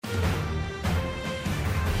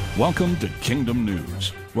Welcome to Kingdom News,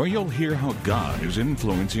 where you'll hear how God is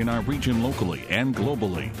influencing our region locally and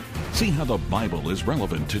globally. See how the Bible is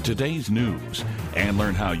relevant to today's news, and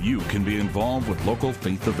learn how you can be involved with local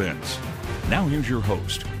faith events. Now here's your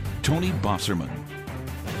host, Tony Bosserman.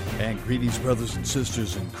 And greetings, brothers and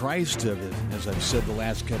sisters in Christ. As I've said the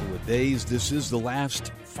last couple of days, this is the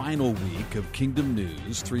last final week of Kingdom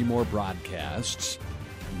News. 3 more broadcasts.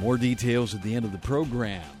 More details at the end of the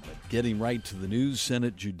program. Getting right to the news,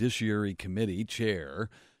 Senate Judiciary Committee Chair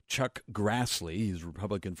Chuck Grassley, he's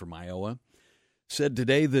Republican from Iowa, said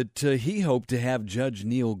today that he hoped to have Judge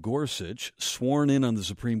Neil Gorsuch sworn in on the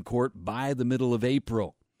Supreme Court by the middle of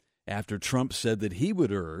April, after Trump said that he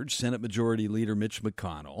would urge Senate Majority Leader Mitch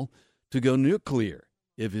McConnell to go nuclear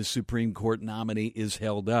if his Supreme Court nominee is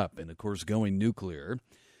held up. And, of course, going nuclear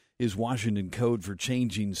is Washington code for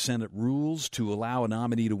changing Senate rules to allow a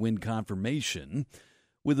nominee to win confirmation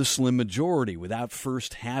with a slim majority without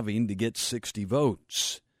first having to get 60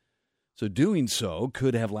 votes. So doing so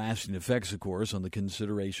could have lasting effects, of course, on the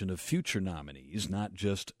consideration of future nominees, not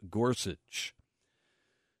just Gorsuch.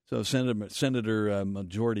 So Senator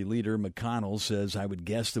Majority Leader McConnell says, I would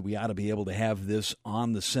guess that we ought to be able to have this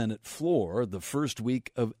on the Senate floor the first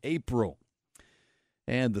week of April.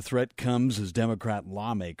 And the threat comes as Democrat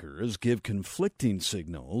lawmakers give conflicting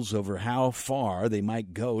signals over how far they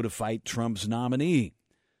might go to fight Trump's nominee.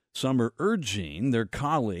 Some are urging their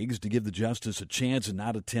colleagues to give the justice a chance and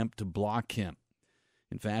not attempt to block him.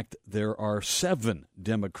 In fact, there are 7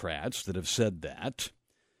 Democrats that have said that.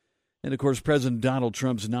 And, of course, President Donald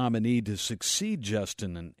Trump's nominee to succeed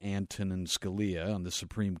Justin and Antonin Scalia on the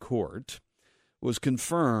Supreme Court was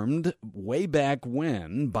confirmed way back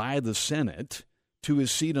when by the Senate to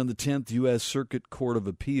his seat on the 10th U.S. Circuit Court of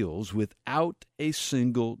Appeals without a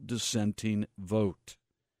single dissenting vote.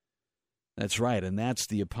 That's right, and that's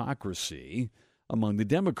the hypocrisy among the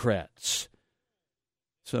Democrats.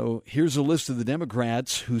 So here's a list of the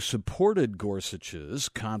Democrats who supported Gorsuch's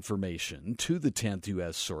confirmation to the 10th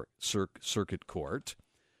U.S. Circuit Court.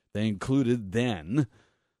 They included then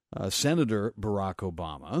Senator Barack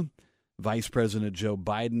Obama, Vice President Joe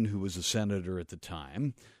Biden, who was a senator at the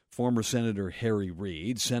time, former Senator Harry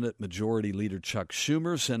Reid, Senate Majority Leader Chuck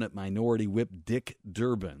Schumer, Senate Minority Whip Dick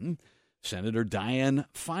Durbin, Senator Dianne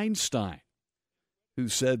Feinstein, who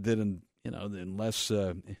said that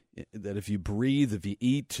that if you breathe, if you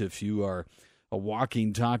eat, if you are a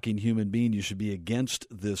walking, talking human being, you should be against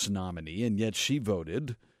this nominee, and yet she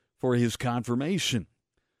voted for his confirmation,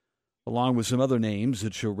 along with some other names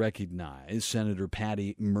that you'll recognize, Senator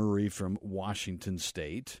Patty Murray from Washington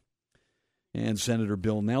State and Senator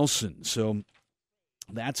Bill Nelson. So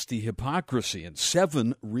that's the hypocrisy, and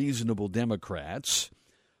 7 reasonable Democrats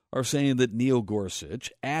are saying that Neil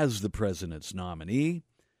Gorsuch, as the president's nominee,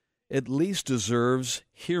 at least deserves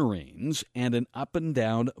hearings and an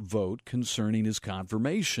up-and-down vote concerning his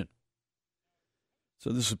confirmation. So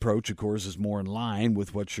this approach, of course, is more in line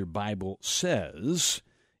with what your Bible says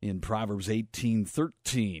in Proverbs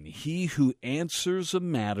 18:13. He who answers a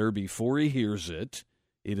matter before he hears it,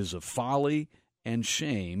 it is a folly and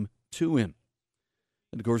shame to him.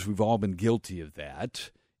 And, of course, we've all been guilty of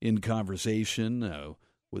that in conversation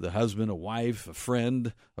with a husband, a wife, a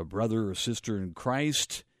friend, a brother or sister in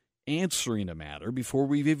Christ, answering a matter before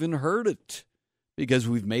we've even heard it because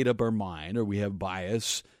we've made up our mind or we have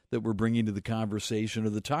bias that we're bringing to the conversation or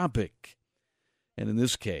the topic. And in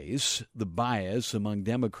this case, the bias among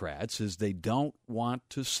Democrats is they don't want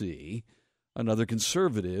to see another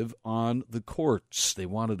conservative on the courts. They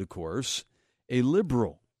wanted, of course, a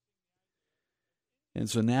liberal. And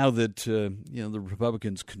so now that the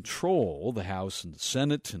Republicans control the House and the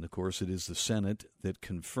Senate, and of course it is the Senate that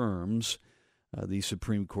confirms the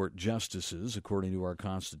Supreme Court justices according to our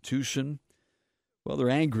Constitution, well, they're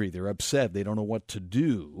angry, they're upset, they don't know what to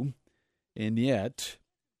do, and yet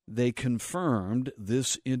they confirmed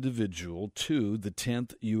this individual to the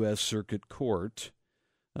 10th U.S. Circuit Court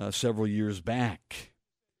several years back.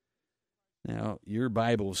 Now, your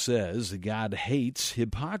Bible says that God hates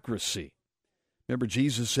hypocrisy. Remember,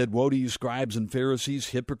 Jesus said, woe to you, scribes and Pharisees,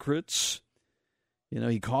 hypocrites.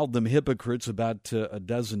 He called them hypocrites about a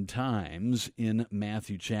dozen times in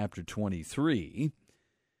Matthew chapter 23.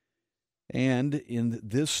 And in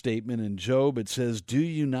this statement in Job, it says, do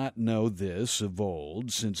you not know this of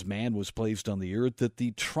old, since man was placed on the earth, that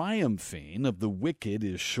the triumphing of the wicked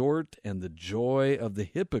is short, and the joy of the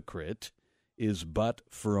hypocrite is but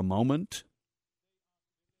for a moment?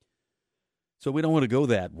 So we don't want to go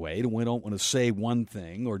that way. We don't want to say one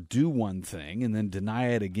thing or do one thing and then deny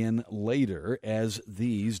it again later, as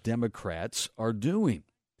these Democrats are doing.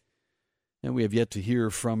 And we have yet to hear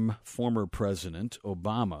from former President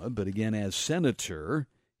Obama, but again, as senator,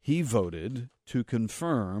 he voted to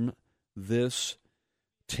confirm this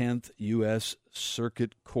 10th U.S.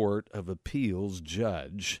 Circuit Court of Appeals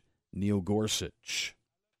judge, Neil Gorsuch.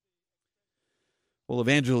 Well,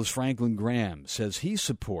 evangelist Franklin Graham says he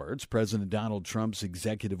supports President Donald Trump's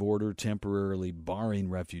executive order temporarily barring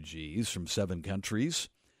refugees from 7 countries,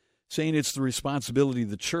 saying it's the responsibility of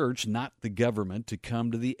the church, not the government, to come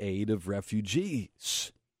to the aid of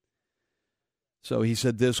refugees. So he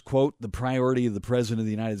said this, quote, "The priority of the President of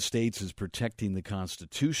the United States is protecting the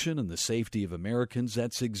Constitution and the safety of Americans.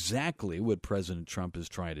 That's exactly what President Trump is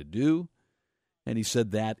trying to do." And he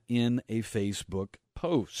said that in a Facebook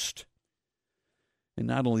post. And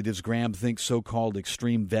not only does Graham think so-called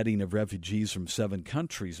extreme vetting of refugees from 7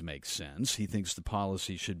 countries makes sense, he thinks the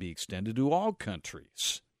policy should be extended to all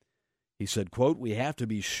countries. He said, quote, "We have to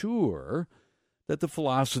be sure that the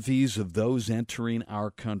philosophies of those entering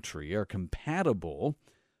our country are compatible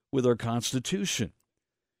with our Constitution."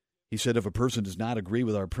 He said, "If a person does not agree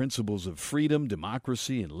with our principles of freedom,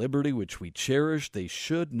 democracy, and liberty, which we cherish, they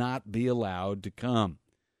should not be allowed to come.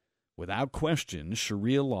 Without question,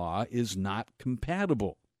 Sharia law is not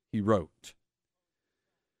compatible," he wrote.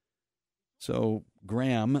 So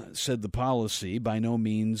Graham said the policy by no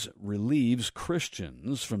means relieves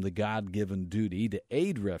Christians from the God-given duty to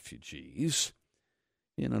aid refugees.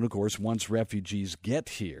 And of course, once refugees get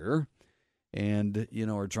here and,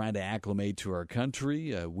 are trying to acclimate to our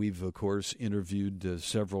country, we've, of course, interviewed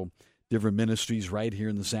several different ministries right here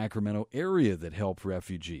in the Sacramento area that help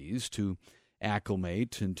refugees to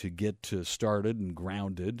acclimate and to get started and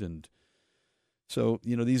grounded. And so,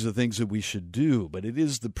 these are things that we should do. But it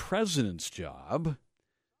is the president's job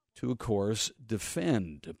to, of course,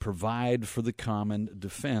 defend, provide for the common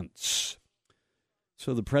defense.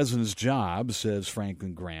 So the president's job, says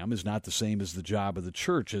Franklin Graham, is not the same as the job of the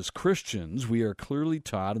church. As Christians, we are clearly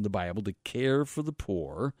taught in the Bible to care for the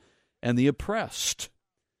poor and the oppressed.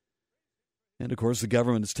 And, of course, the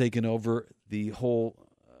government has taken over the whole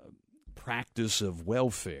practice of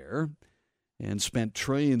welfare and spent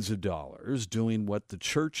trillions of dollars doing what the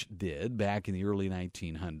church did back in the early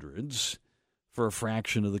 1900s for a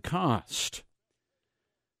fraction of the cost.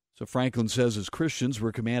 So Franklin says, as Christians,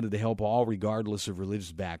 we're commanded to help all regardless of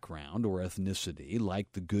religious background or ethnicity,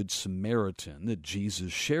 like the Good Samaritan that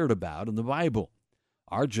Jesus shared about in the Bible.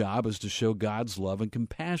 Our job is to show God's love and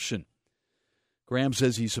compassion. Graham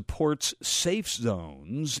says he supports safe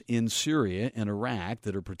zones in Syria and Iraq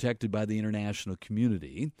that are protected by the international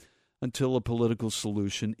community until a political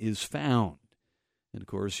solution is found. And, of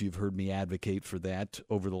course, you've heard me advocate for that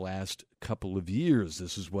over the last couple of years.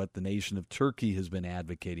 This is what the nation of Turkey has been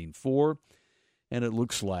advocating for, and it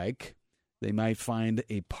looks like they might find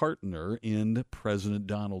a partner in President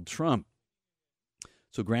Donald Trump.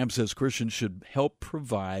 So Graham says Christians should help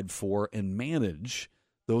provide for and manage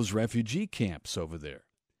those refugee camps over there.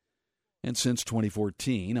 And since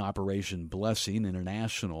 2014, Operation Blessing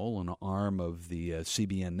International, an arm of the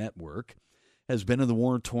CBN network, has been in the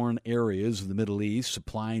war-torn areas of the Middle East,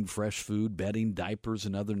 supplying fresh food, bedding, diapers,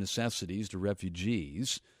 and other necessities to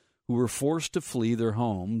refugees who were forced to flee their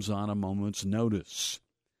homes on a moment's notice.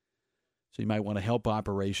 So you might want to help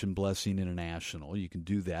Operation Blessing International. You can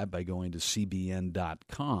do that by going to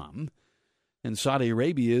cbn.com. And Saudi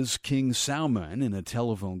Arabia's King Salman, in a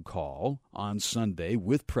telephone call on Sunday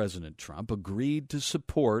with President Trump, agreed to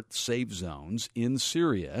support safe zones in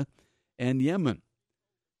Syria and Yemen.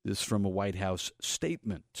 This from a White House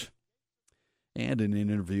statement. And in an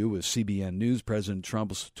interview with CBN News, President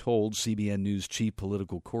Trump told CBN News chief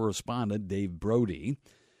political correspondent Dave Brody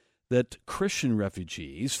that Christian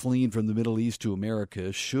refugees fleeing from the Middle East to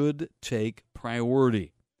America should take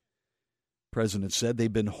priority. The president said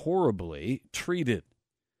they've been horribly treated.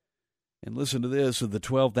 And listen to this, of the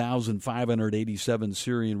 12,587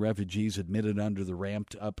 Syrian refugees admitted under the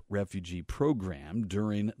ramped-up refugee program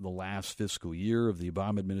during the last fiscal year of the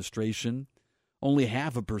Obama administration, only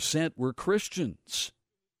 0.5% were Christians.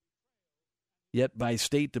 Yet by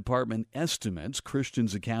State Department estimates,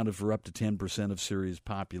 Christians accounted for up to 10% of Syria's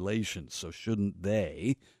population. So shouldn't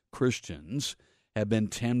they, Christians, have been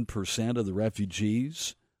 10% of the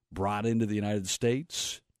refugees brought into the United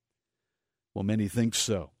States? Well, many think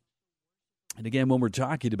so. And again, when we're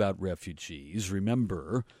talking about refugees,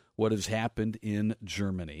 remember what has happened in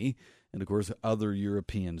Germany and, of course, other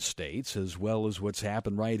European states, as well as what's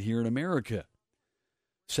happened right here in America.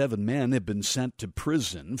 7 men have been sent to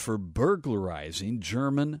prison for burglarizing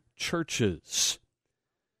German churches.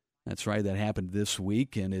 That's right, that happened this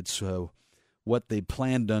week, and it's what they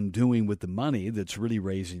planned on doing with the money that's really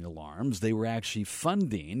raising alarms. They were actually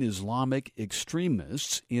funding Islamic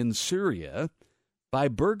extremists in Syria by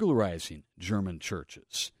burglarizing German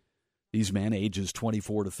churches. These men, ages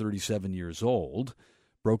 24 to 37 years old,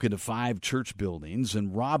 broke into 5 church buildings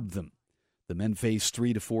and robbed them. The men faced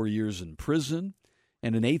 3 to 4 years in prison,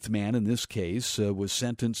 and an 8th man in this case was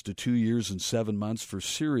sentenced to 2 years and 7 months for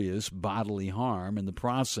serious bodily harm in the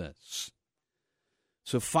process.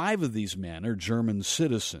 So 5 of these men are German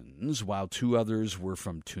citizens, while 2 others were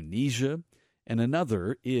from Tunisia, and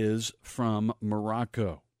another is from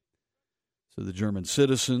Morocco. So the German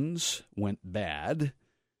citizens went bad.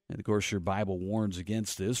 And, of course, your Bible warns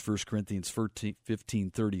against this. 1 Corinthians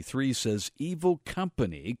 15:33 says, evil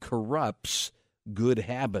company corrupts good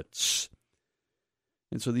habits.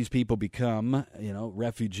 And so these people become,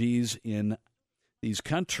 refugees in these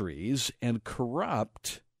countries and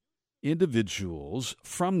corrupt individuals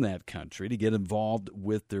from that country to get involved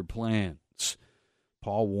with their plans.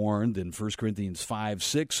 Paul warned in 1 Corinthians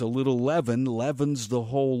 5:6, a little leaven leavens the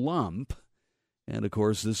whole lump. And, of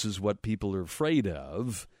course, this is what people are afraid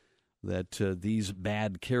of, that these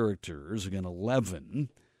bad characters are going to leaven,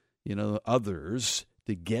 others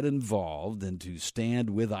to get involved and to stand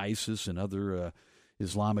with ISIS and other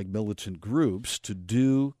Islamic militant groups to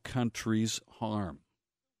do countries harm.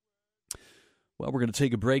 Well, we're going to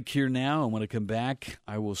take a break here now, and when I come back,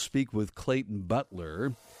 I will speak with Clayton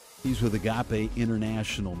Butler. He's with Agape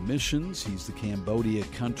International Missions. He's the Cambodia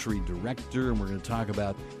Country Director, and we're going to talk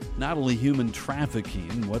about not only human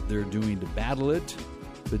trafficking, what they're doing to battle it,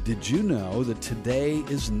 but did you know that today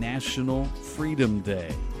is National Freedom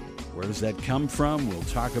Day? Where does that come from? We'll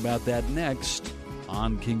talk about that next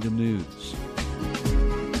on Kingdom News.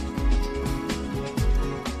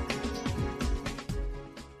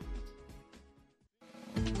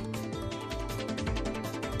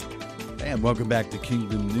 And welcome back to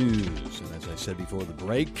Kingdom News. And as I said before the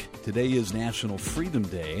break, today is National Freedom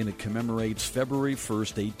Day, and it commemorates February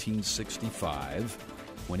 1st, 1865,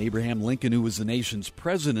 when Abraham Lincoln, who was the nation's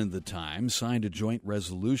president at the time, signed a joint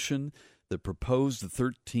resolution that proposed the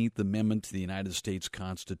 13th Amendment to the United States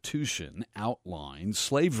Constitution outlining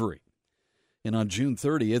slavery. And on June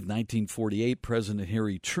 30th, 1948, President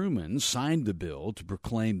Harry Truman signed the bill to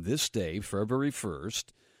proclaim this day, February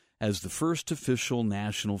 1st, as the first official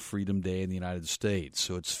National Freedom Day in the United States.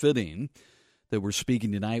 So it's fitting that we're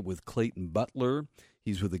speaking tonight with Clayton Butler.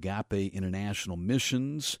 He's with Agape International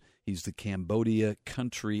Missions. He's the Cambodia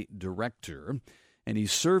Country Director, and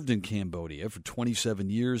he's served in Cambodia for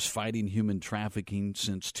 27 years, fighting human trafficking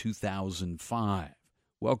since 2005.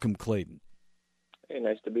 Welcome, Clayton. Hey,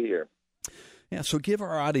 nice to be here. Yeah, so give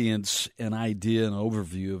our audience an idea, an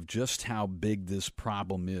overview of just how big this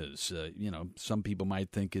problem is. Some people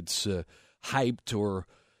might think it's hyped or,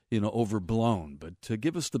 overblown, but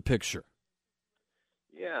give us the picture.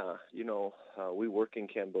 Yeah, we work in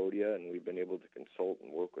Cambodia, and we've been able to consult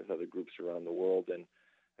and work with other groups around the world, and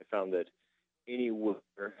I found that anywhere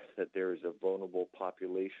that there is a vulnerable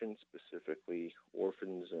population, specifically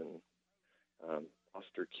orphans and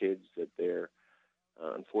foster kids, that there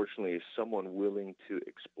unfortunately is someone willing to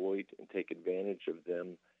exploit and take advantage of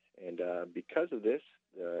them. And because of this,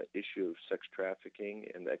 the issue of sex trafficking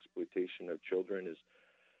and the exploitation of children is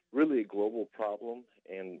really a global problem,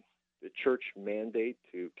 and the church mandate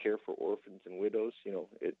to care for orphans and widows,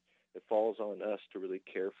 it falls on us to really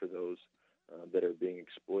care for those that are being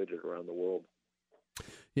exploited around the world.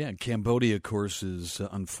 Yeah, Cambodia, of course, is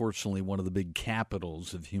unfortunately one of the big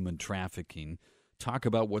capitals of human trafficking. Talk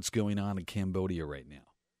about what's going on in Cambodia right now.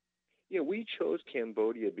 Yeah, we chose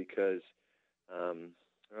Cambodia because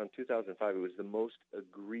around 2005, it was the most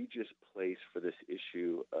egregious place for this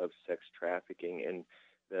issue of sex trafficking, and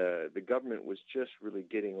the government was just really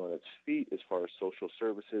getting on its feet as far as social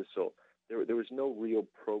services, so there was no real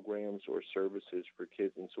programs or services for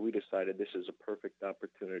kids, and so we decided this is a perfect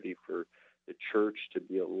opportunity for the church to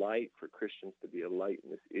be a light, for Christians to be a light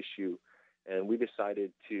in this issue, and we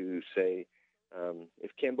decided to say,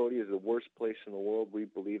 if Cambodia is the worst place in the world, we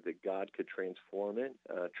believe that God could transform it,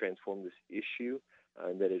 transform this issue,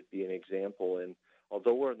 and that it be an example. And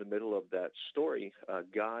although we're in the middle of that story,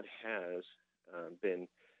 God has been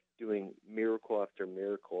doing miracle after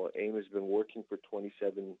miracle. AIM has been working for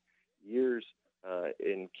 27 years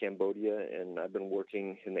in Cambodia, and I've been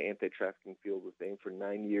working in the anti-trafficking field with AIM for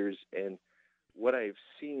 9 years. And what I've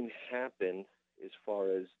seen happen as far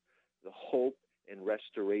as the hope and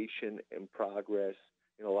restoration and progress,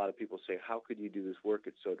 a lot of people say, how could you do this work?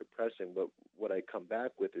 It's so depressing. But what I come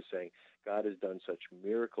back with is saying, God has done such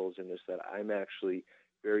miracles in this that I'm actually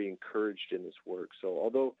very encouraged in this work. So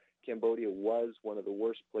although Cambodia was one of the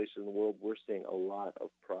worst places in the world, we're seeing a lot of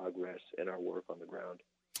progress in our work on the ground.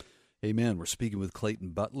 Amen. We're speaking with Clayton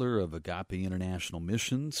Butler of Agape International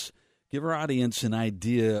Missions. Give our audience an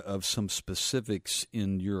idea of some specifics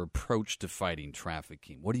in your approach to fighting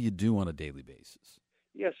trafficking. What do you do on a daily basis?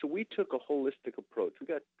 Yeah, so we took a holistic approach. We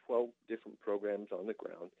got 12 different programs on the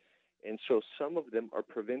ground, and so some of them are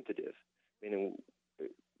preventative, meaning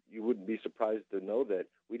you wouldn't be surprised to know that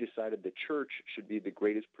we decided the church should be the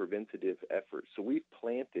greatest preventative effort. So we've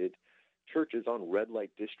planted churches on red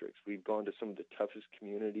light districts. We've gone to some of the toughest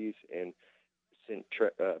communities and sent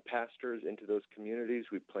pastors into those communities.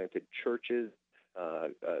 We've planted churches,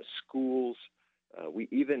 schools. We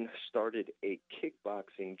even started a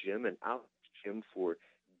kickboxing gym, an outreach gym for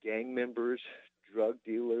gang members, drug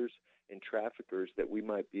dealers, and traffickers that we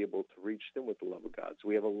might be able to reach them with the love of God. So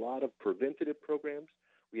we have a lot of preventative programs.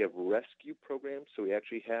 We have rescue programs. So we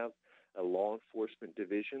actually have a law enforcement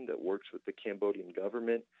division that works with the Cambodian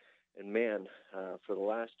government. And man, for the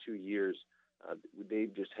last 2 years,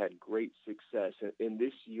 they've just had great success. In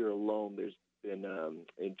this year alone, there's been,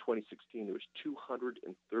 in 2016, there was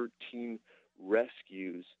 213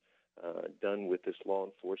 rescues done with this law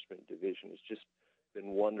enforcement division. It's just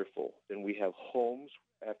been wonderful. Then we have homes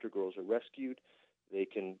after girls are rescued. They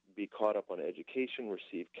can be caught up on education,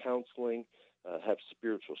 receive counseling, have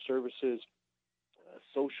spiritual services,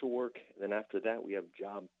 social work. And then after that, we have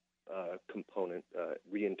job component,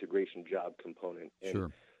 reintegration job component. And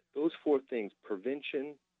sure. Those four things,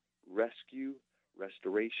 prevention, rescue,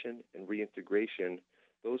 restoration, and reintegration,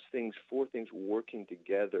 those things, four things working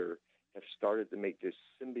together have started to make this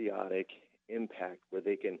symbiotic impact where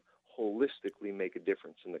they can holistically make a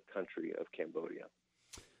difference in the country of Cambodia.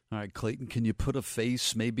 All right, Clayton, can you put a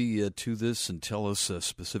face maybe to this and tell us a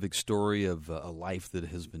specific story of a life that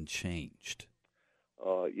has been changed?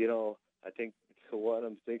 I think what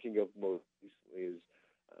I'm thinking of most recently is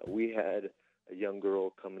we had a young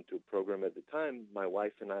girl come into a program at the time. My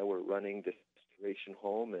wife and I were running the restoration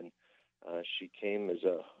home, and she came as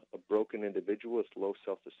a broken individual with low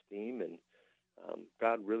self-esteem, and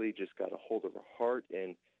God really just got a hold of her heart,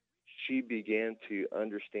 and she began to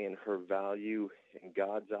understand her value in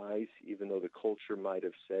God's eyes, even though the culture might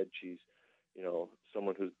have said she's,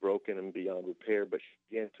 someone who's broken and beyond repair, but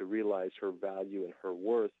she began to realize her value and her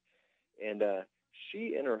worth. And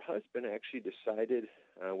she and her husband actually decided,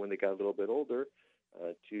 when they got a little bit older,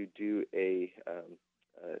 to do a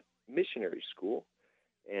missionary school.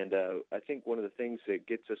 And I think one of the things that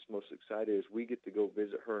gets us most excited is we get to go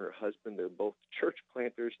visit her and her husband. They're both church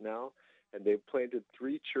planters now, and they've planted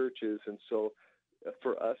 3 churches. And so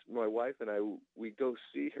for us, my wife and I, we go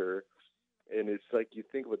see her, and it's like you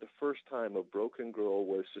think about the first time a broken girl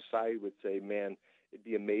where society would say, man, it'd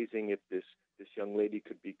be amazing if this young lady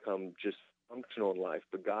could become just functional in life.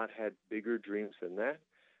 But God had bigger dreams than that.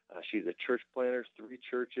 She's a church planter, 3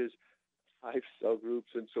 churches, 5 cell groups.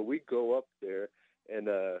 And so we go up there, and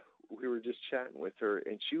we were just chatting with her,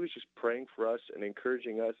 and she was just praying for us and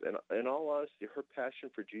encouraging us. And in all honesty, her passion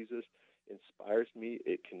for Jesus inspires me.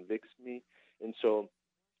 It convicts me. And so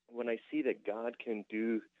when I see that God can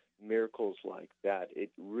do miracles like that,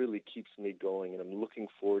 it really keeps me going, and I'm looking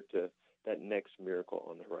forward to that next miracle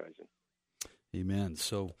on the horizon. Amen.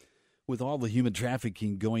 So with all the human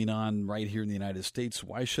trafficking going on right here in the United States,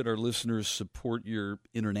 why should our listeners support your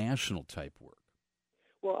international type work?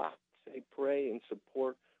 Well, I say pray and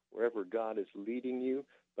support wherever God is leading you,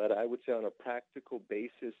 but I would say on a practical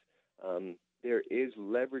basis, there is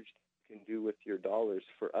leverage you can do with your dollars.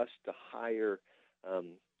 For us to hire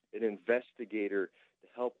an investigator to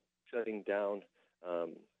help shutting down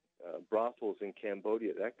brothels in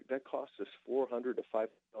Cambodia, that costs us $400 to $500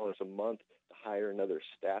 a month to hire another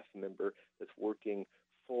staff member that's working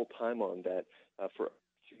full time on that. For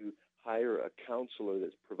to hire a counselor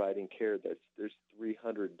that's providing care, there's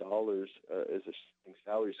 $300 as a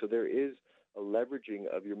salary. So there is a leveraging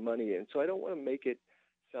of your money, and so I don't want to make it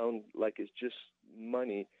sound like it's just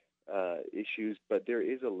money issues, but there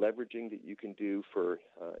is a leveraging that you can do for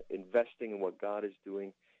investing in what God is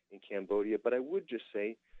doing in Cambodia. But I would just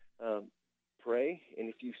say, pray, and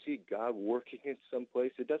if you see God working in some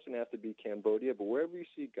place, it doesn't have to be Cambodia, but wherever you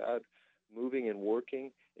see God moving and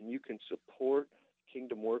working, and you can support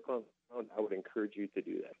kingdom work on, I would encourage you to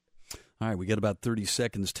do that. All right, we got about 30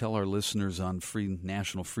 seconds. Tell our listeners on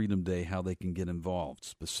National Freedom Day how they can get involved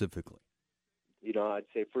specifically. I'd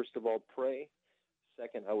say, first of all, pray.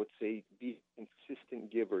 Second, I would say be a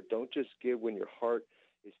consistent giver. Don't just give when your heart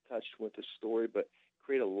is touched with a story, but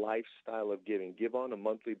create a lifestyle of giving. Give on a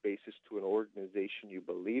monthly basis to an organization you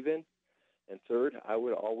believe in. And third, I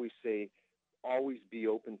would always say, always be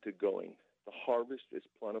open to going. The harvest is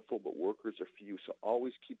plentiful, but workers are few. So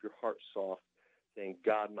always keep your heart soft, saying,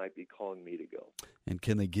 God might be calling me to go. And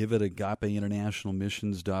can they give it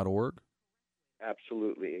agapeinternationalmissions.org?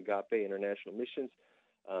 Absolutely. Agape International Missions.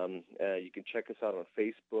 You can check us out on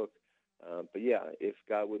Facebook. But yeah, if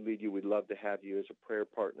God would lead you, we'd love to have you as a prayer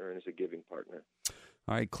partner and as a giving partner.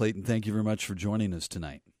 All right, Clayton, thank you very much for joining us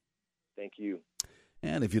tonight. Thank you.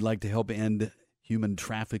 And if you'd like to help end human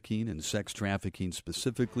trafficking and sex trafficking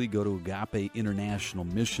specifically, go to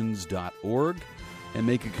agapeinternationalmissions.org and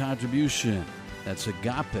make a contribution. That's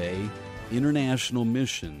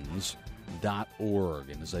agapeinternationalmissions.org.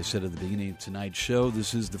 And as I said at the beginning of tonight's show,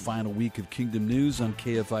 this is the final week of Kingdom News on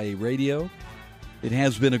KFIA Radio. It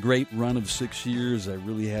has been a great run of 6 years. I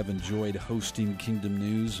really have enjoyed hosting Kingdom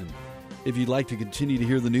News. And if you'd like to continue to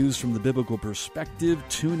hear the news from the biblical perspective,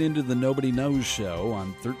 tune into the Nobody Knows Show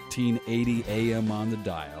on 1380 AM on the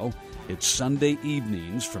dial. It's Sunday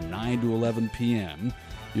evenings from 9 to 11 p.m.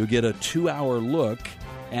 You'll get a 2-hour look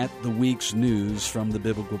at the week's news from the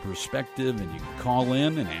biblical perspective, and you can call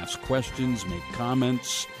in and ask questions, make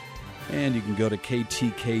comments, and you can go to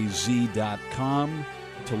ktkz.com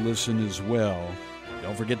to listen as well.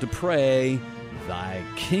 Don't forget to pray, Thy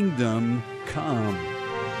kingdom come.